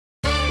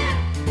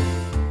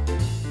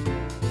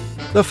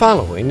The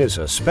following is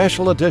a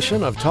special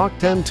edition of Talk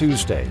 10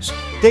 Tuesdays,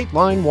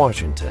 Dateline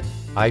Washington,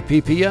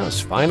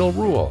 IPPS Final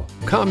Rule,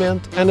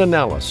 Comment and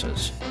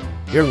Analysis.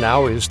 Here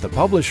now is the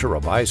publisher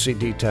of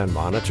ICD-10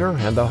 Monitor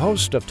and the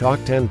host of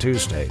Talk 10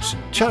 Tuesdays,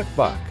 Chuck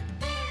Buck.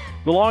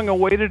 The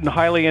long-awaited and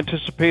highly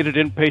anticipated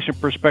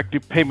Inpatient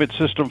Prospective Payment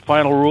System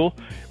Final Rule,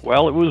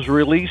 well, it was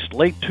released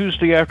late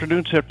Tuesday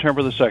afternoon,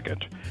 September the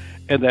 2nd.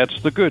 And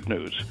that's the good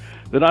news.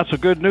 The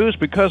not-so-good news,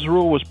 because the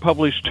rule was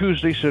published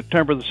Tuesday,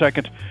 September the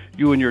 2nd,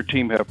 you and your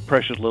team have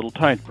precious little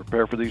time to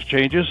prepare for these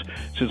changes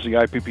since the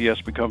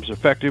IPPS becomes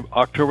effective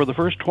October the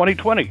 1st,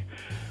 2020.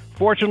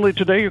 Fortunately,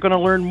 today you're going to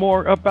learn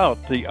more about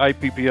the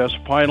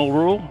IPPS Final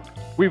Rule.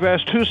 We've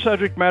asked two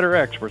subject matter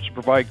experts to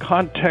provide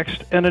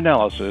context and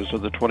analysis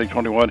of the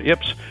 2021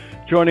 IPPS.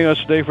 Joining us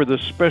today for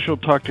this special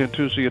Talk 10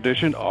 Tuesday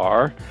edition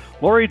are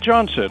Laurie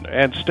Johnson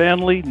and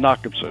Stanley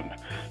Nachimson.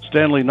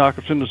 Stanley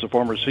Nachimson is a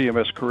former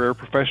CMS career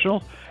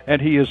professional,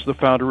 and he is the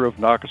founder of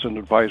Nachimson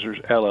Advisors,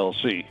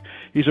 LLC.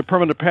 He's a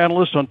permanent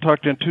panelist on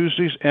Talk 10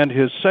 Tuesdays, and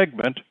his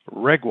segment,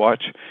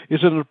 RegWatch,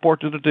 is an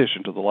important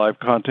addition to the live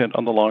content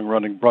on the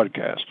long-running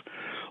broadcast.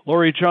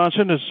 Laurie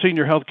Johnson is a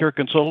senior healthcare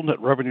consultant at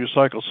Revenue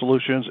Cycle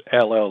Solutions,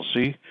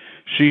 LLC.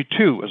 She,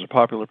 too, is a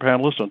popular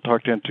panelist on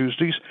Talk 10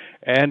 Tuesdays,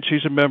 and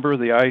she's a member of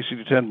the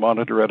ICD-10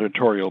 Monitor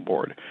editorial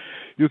board.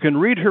 You can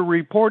read her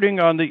reporting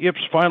on the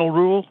IPPS Final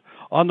Rule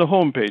on the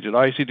homepage at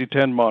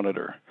ICD-10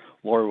 Monitor.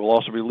 Laurie will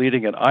also be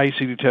leading an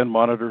ICD-10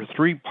 Monitor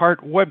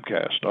 3-part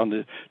webcast on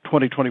the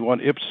 2021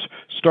 IPPS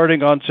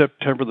starting on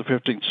September the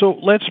 15th. So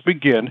let's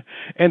begin.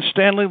 And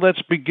Stanley,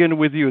 let's begin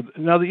with you.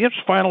 Now, the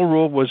IPPS Final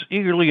Rule was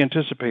eagerly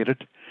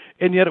anticipated,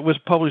 and yet it was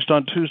published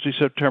on Tuesday,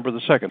 September the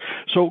 2nd.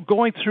 So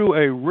going through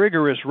a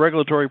rigorous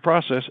regulatory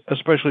process,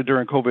 especially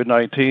during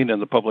COVID-19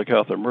 and the public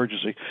health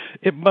emergency,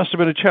 it must have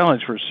been a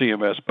challenge for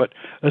CMS. But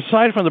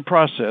aside from the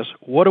process,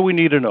 what do we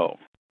need to know?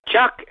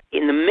 Chuck,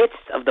 in the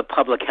midst of the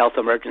public health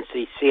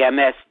emergency,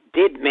 CMS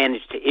did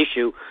manage to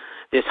issue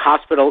this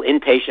hospital,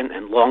 inpatient,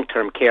 and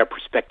long-term care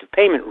prospective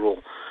payment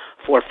rule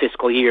for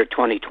fiscal year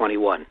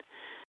 2021.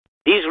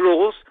 These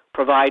rules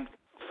provide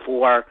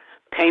for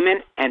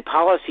payment and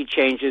policy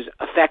changes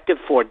effective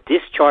for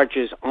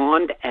discharges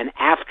on and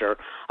after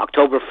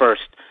October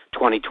 1st,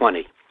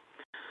 2020.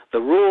 The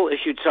rule,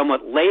 issued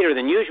somewhat later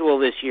than usual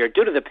this year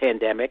due to the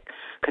pandemic,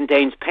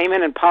 contains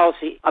payment and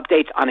policy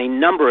updates on a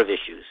number of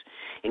issues,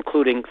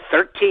 including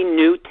 13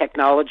 new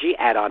technology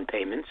add-on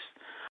payments,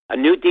 a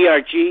new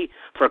DRG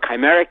for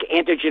chimeric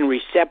antigen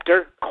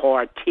receptor,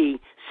 CAR-T,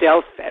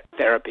 cell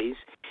therapies,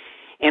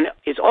 and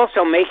is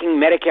also making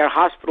Medicare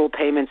hospital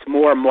payments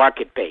more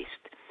market-based.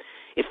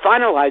 It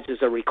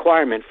finalizes a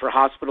requirement for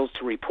hospitals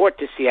to report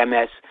to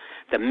CMS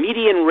the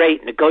median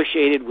rate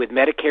negotiated with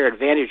Medicare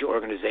Advantage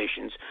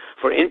organizations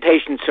for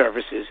inpatient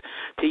services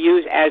to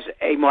use as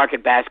a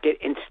market basket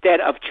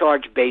instead of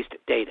charge-based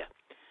data.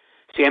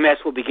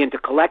 CMS will begin to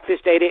collect this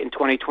data in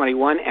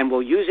 2021 and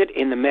will use it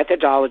in the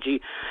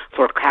methodology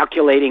for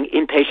calculating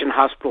inpatient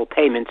hospital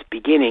payments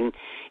beginning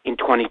in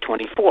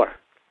 2024.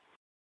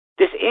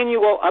 This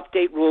annual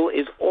update rule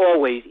is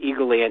always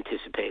eagerly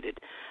anticipated.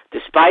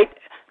 Despite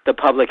the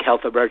public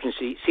health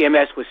emergency,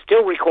 CMS was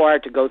still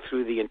required to go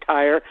through the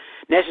entire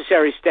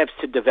necessary steps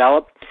to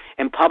develop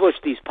and publish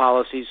these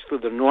policies through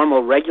the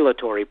normal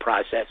regulatory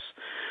process,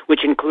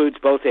 which includes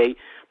both a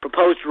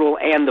proposed rule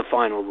and the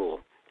final rule.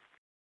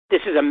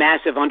 This is a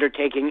massive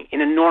undertaking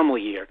in a normal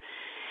year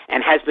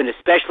and has been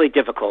especially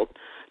difficult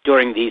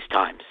during these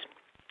times.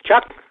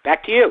 Chuck,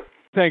 back to you.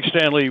 Thanks,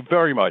 Stanley,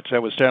 very much.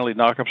 That was Stanley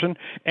Nachimson,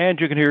 and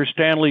you can hear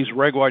Stanley's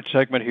RegWatch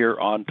segment here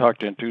on Talk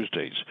 10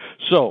 Tuesdays.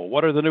 So,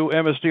 what are the new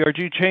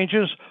MSDRG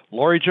changes?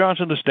 Laurie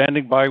Johnson is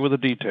standing by with the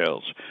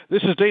details.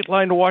 This is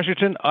Dateline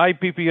Washington,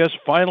 IPPS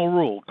Final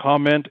Rule,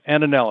 Comment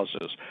and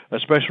Analysis, a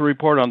special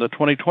report on the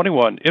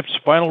 2021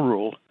 IPPS Final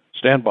Rule.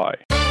 Stand by.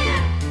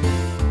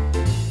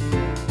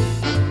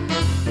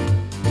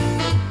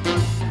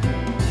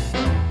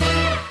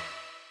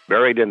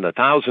 Buried in the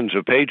thousands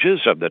of pages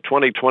of the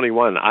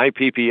 2021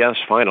 IPPS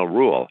Final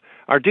Rule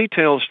are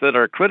details that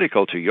are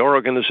critical to your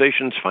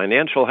organization's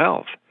financial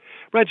health.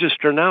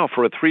 Register now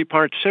for a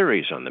 3-part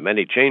series on the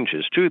many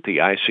changes to the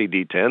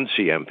ICD-10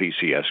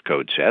 CMPCS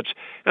code sets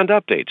and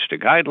updates to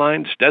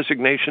guidelines,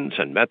 designations,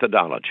 and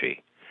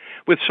methodology.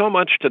 With so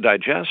much to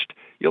digest,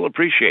 you'll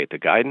appreciate the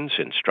guidance,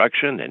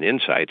 instruction, and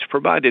insights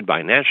provided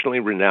by nationally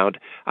renowned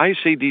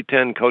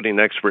ICD-10 coding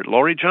expert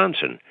Laurie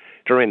Johnson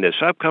during this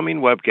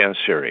upcoming webcast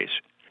series.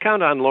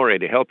 Count on Laurie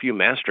to help you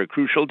master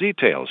crucial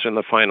details in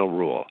the final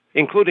rule,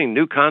 including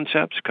new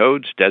concepts,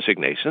 codes,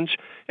 designations,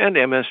 and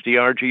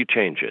MSDRG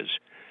changes.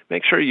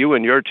 Make sure you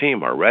and your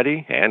team are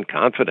ready and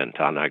confident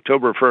on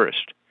October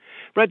 1st.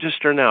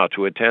 Register now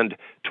to attend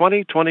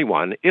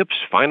 2021 IPPS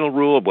Final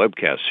Rule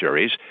webcast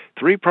series,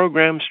 3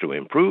 programs to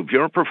improve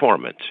your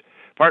performance.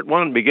 Part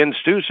 1 begins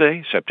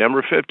Tuesday,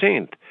 September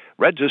 15th.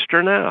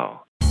 Register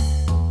now.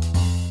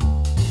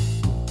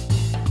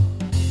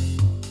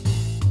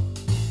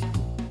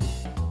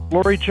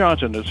 Laurie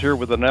Johnson is here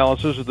with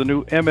analysis of the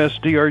new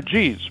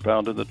MSDRGs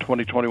found in the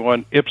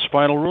 2021 IPPS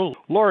Final Rule.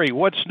 Laurie,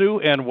 what's new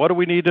and what do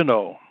we need to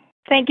know?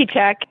 Thank you,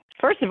 Chuck.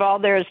 First of all,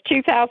 there's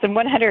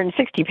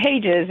 2,160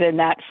 pages in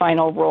that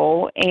final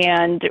rule,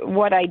 and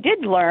what I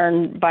did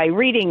learn by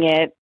reading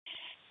it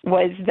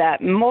was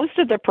that most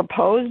of the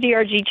proposed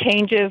DRG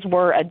changes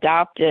were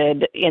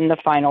adopted in the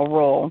final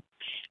rule.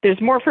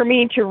 There's more for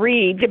me to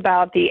read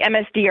about the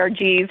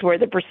MSDRGs where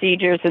the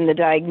procedures and the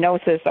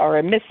diagnosis are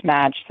a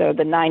mismatch, so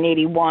the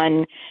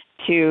 981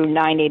 to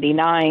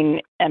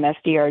 989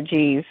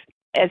 MSDRGs.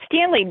 As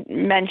Stanley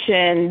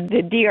mentioned,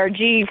 the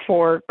DRG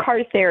for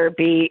CAR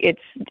therapy,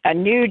 it's a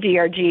new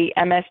DRG,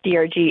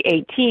 MSDRG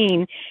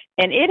 18,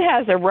 and it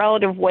has a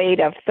relative weight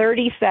of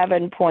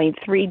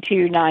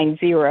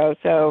 37.3290,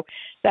 so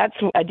that's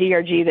a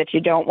DRG that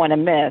you don't want to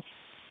miss.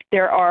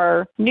 There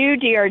are new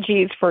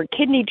DRGs for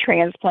kidney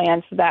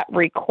transplants that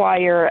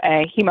require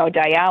a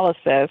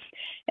hemodialysis,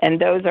 and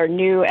those are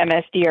new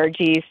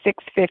MSDRGs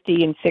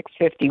 650 and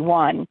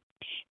 651.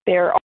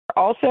 There are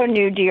also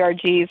new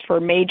DRGs for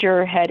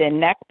major head and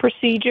neck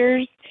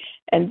procedures,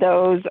 and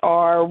those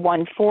are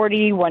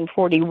 140,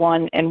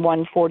 141, and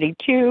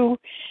 142.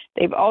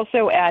 They've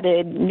also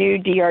added new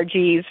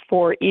DRGs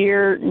for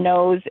ear,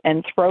 nose,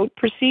 and throat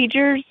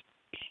procedures,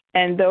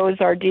 and those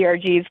are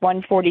DRGs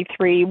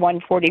 143,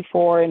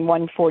 144, and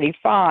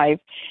 145.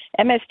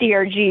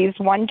 MSDRGs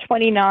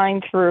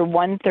 129 through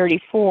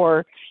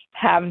 134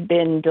 have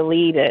been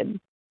deleted.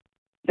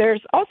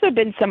 There's also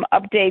been some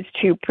updates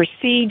to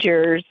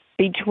procedures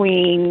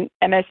between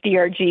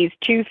MSDRGs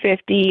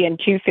 250 and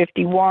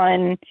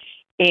 251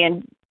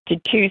 and to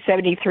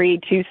 273,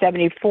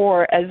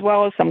 274, as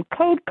well as some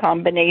code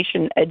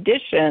combination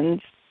additions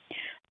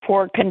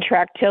for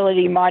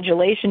contractility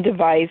modulation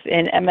device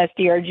in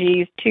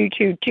MSDRGs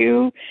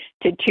 222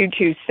 to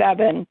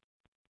 227.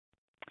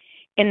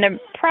 In the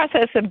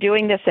process of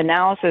doing this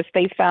analysis,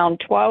 they found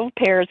 12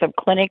 pairs of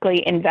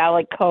clinically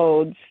invalid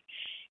codes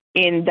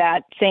in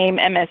that same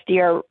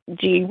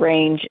MSDRG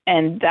range,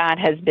 and that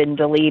has been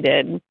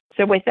deleted.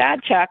 So with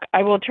that, Chuck,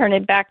 I will turn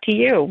it back to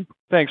you.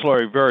 Thanks,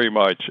 Lori, very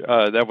much.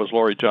 That was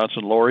Lori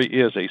Johnson. Lori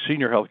is a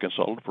senior health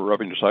consultant for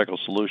Revenue Cycle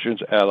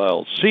Solutions,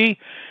 LLC,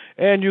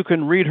 and you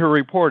can read her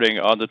reporting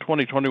on the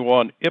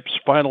 2021 IPS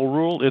final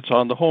rule. It's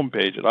on the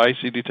homepage at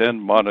ICD-10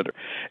 Monitor.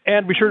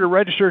 And be sure to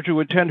register to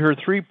attend her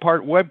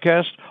three-part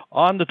webcast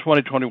on the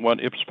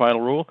 2021 IPS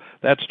final rule.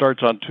 That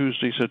starts on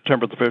Tuesday,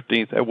 September the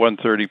 15th at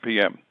 1:30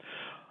 p.m.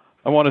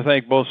 I want to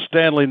thank both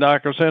Stanley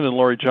Nachimson and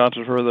Lori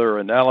Johnson for their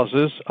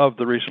analysis of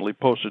the recently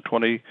posted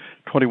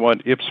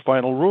 2021 IPS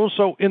final rule.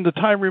 So in the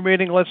time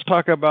remaining, let's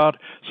talk about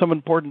some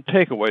important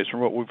takeaways from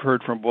what we've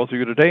heard from both of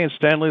you today. And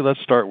Stanley, let's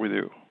start with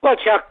you. Well,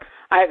 Chuck,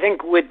 I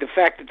think with the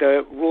fact that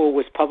the rule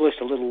was published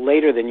a little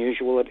later than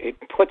usual, it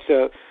puts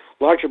a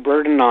larger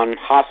burden on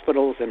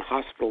hospitals and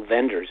hospital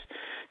vendors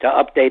to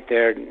update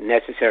their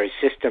necessary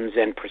systems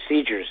and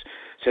procedures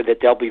so that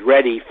they'll be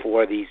ready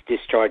for these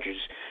discharges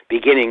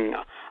beginning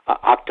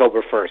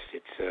October 1st.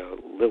 It's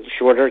a little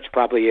shorter. It's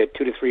probably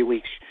 2 to 3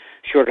 weeks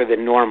shorter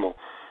than normal.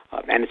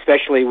 And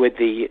especially with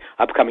the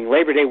upcoming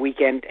Labor Day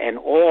weekend and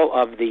all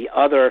of the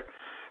other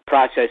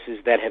processes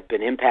that have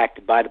been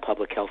impacted by the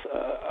public health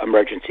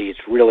emergency, it's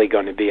really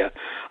going to be a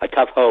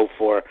tough hoe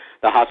for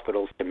the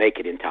hospitals to make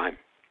it in time.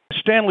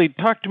 Stanley,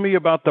 talk to me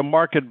about the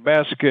market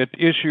basket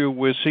issue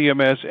with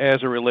CMS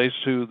as it relates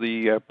to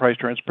the price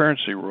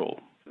transparency rule.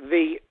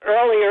 The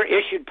earlier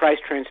issued price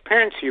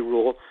transparency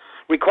rule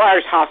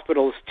requires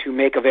hospitals to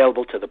make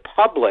available to the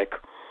public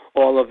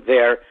all of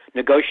their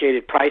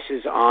negotiated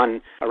prices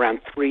on around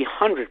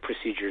 300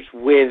 procedures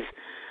with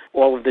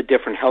all of the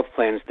different health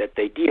plans that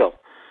they deal.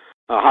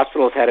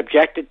 Hospitals had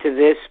objected to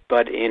this,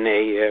 but in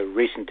a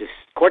recent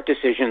court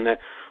decision, the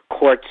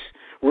courts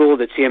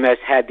ruled that CMS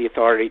had the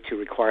authority to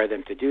require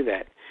them to do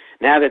that.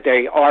 Now that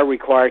they are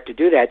required to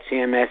do that,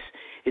 CMS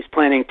is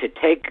planning to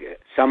take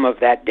some of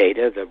that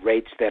data, the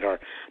rates that are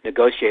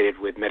negotiated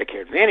with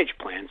Medicare Advantage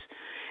plans,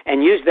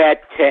 and use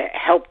that to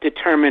help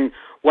determine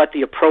what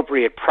the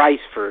appropriate price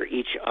for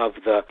each of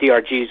the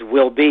DRGs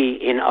will be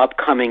in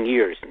upcoming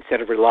years,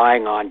 instead of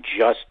relying on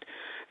just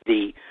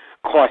the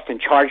cost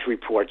and charge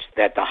reports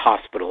that the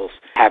hospitals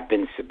have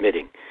been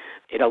submitting.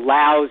 It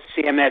allows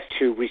CMS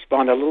to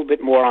respond a little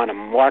bit more on a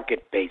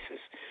market basis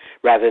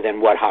rather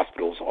than what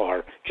hospitals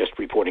are just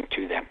reporting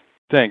to them.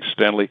 Thanks,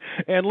 Stanley.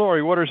 And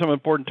Lori, what are some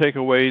important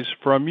takeaways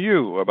from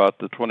you about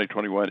the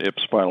 2021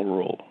 IPS final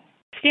rule?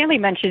 Stanley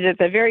mentioned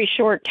it's a very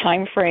short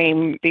time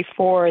frame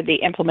before the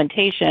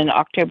implementation,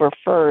 October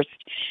 1st.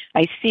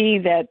 I see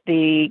that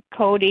the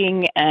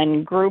coding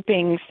and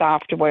grouping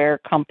software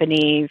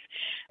companies,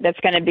 that's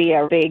going to be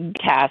a big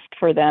task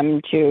for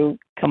them to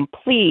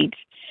complete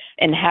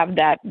and have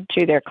that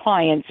to their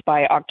clients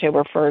by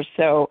October 1st.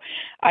 So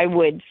I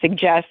would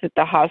suggest that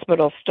the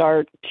hospitals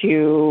start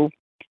to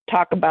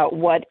talk about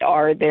what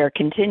are their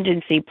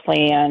contingency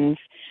plans.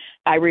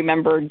 I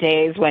remember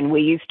days when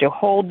we used to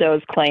hold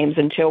those claims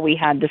until we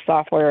had the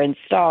software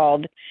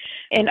installed.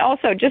 And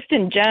also, just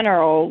in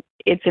general,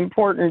 it's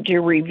important to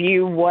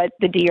review what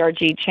the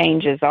DRG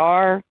changes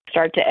are,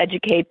 start to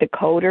educate the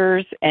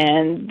coders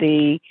and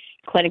the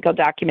clinical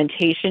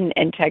documentation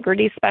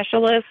integrity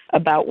specialists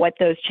about what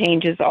those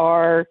changes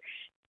are,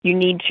 You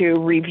need to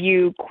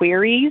review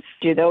queries.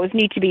 Do those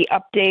need to be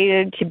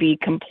updated to be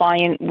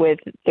compliant with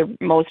the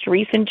most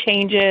recent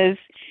changes?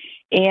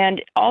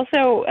 And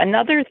also,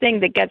 another thing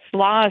that gets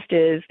lost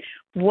is,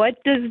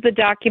 what does the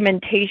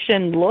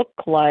documentation look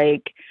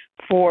like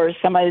for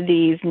some of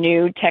these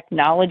new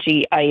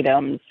technology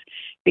items?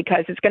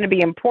 Because it's going to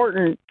be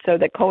important so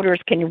that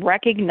coders can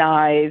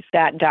recognize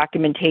that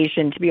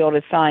documentation to be able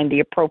to assign the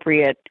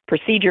appropriate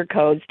procedure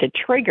codes to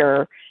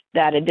trigger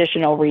that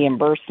additional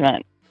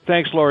reimbursement.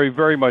 Thanks, Lori,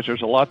 very much.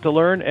 There's a lot to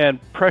learn and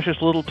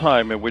precious little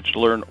time in which to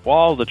learn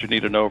all that you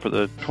need to know for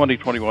the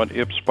 2021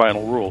 IPPS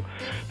final rule.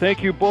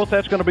 Thank you both.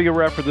 That's going to be a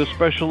wrap for this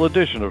special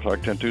edition of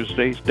Talk 10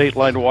 Tuesdays,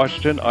 Dateline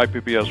Washington,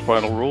 IPPS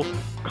final rule,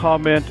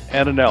 comment,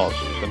 and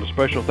analysis. And a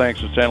special thanks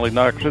to Stanley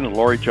Knoxon and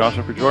Lori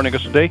Johnson for joining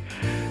us today.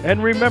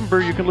 And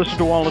remember, you can listen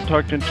to all the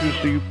Talk 10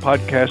 Tuesday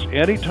podcasts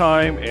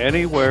anytime,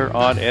 anywhere,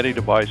 on any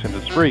device, and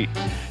it's free.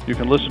 You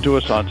can listen to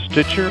us on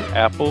Stitcher,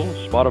 Apple,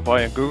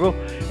 Spotify, and Google.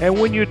 And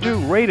when you do,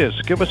 rate us,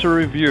 give us a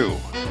review.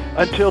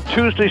 Until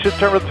Tuesday,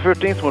 September the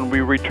 15th, when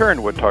we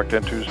return with Talk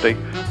 10 Tuesday,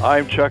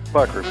 I'm Chuck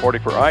Buck,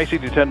 reporting for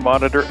ICD-10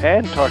 Monitor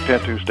and Talk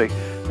 10 Tuesday.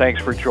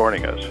 Thanks for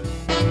joining us.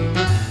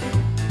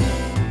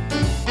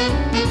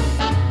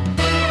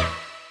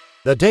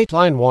 The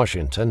Dateline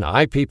Washington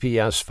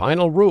IPPS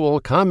Final Rule,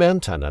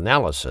 Comment, and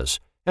Analysis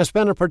has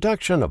been a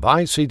production of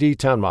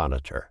ICD-10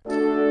 Monitor.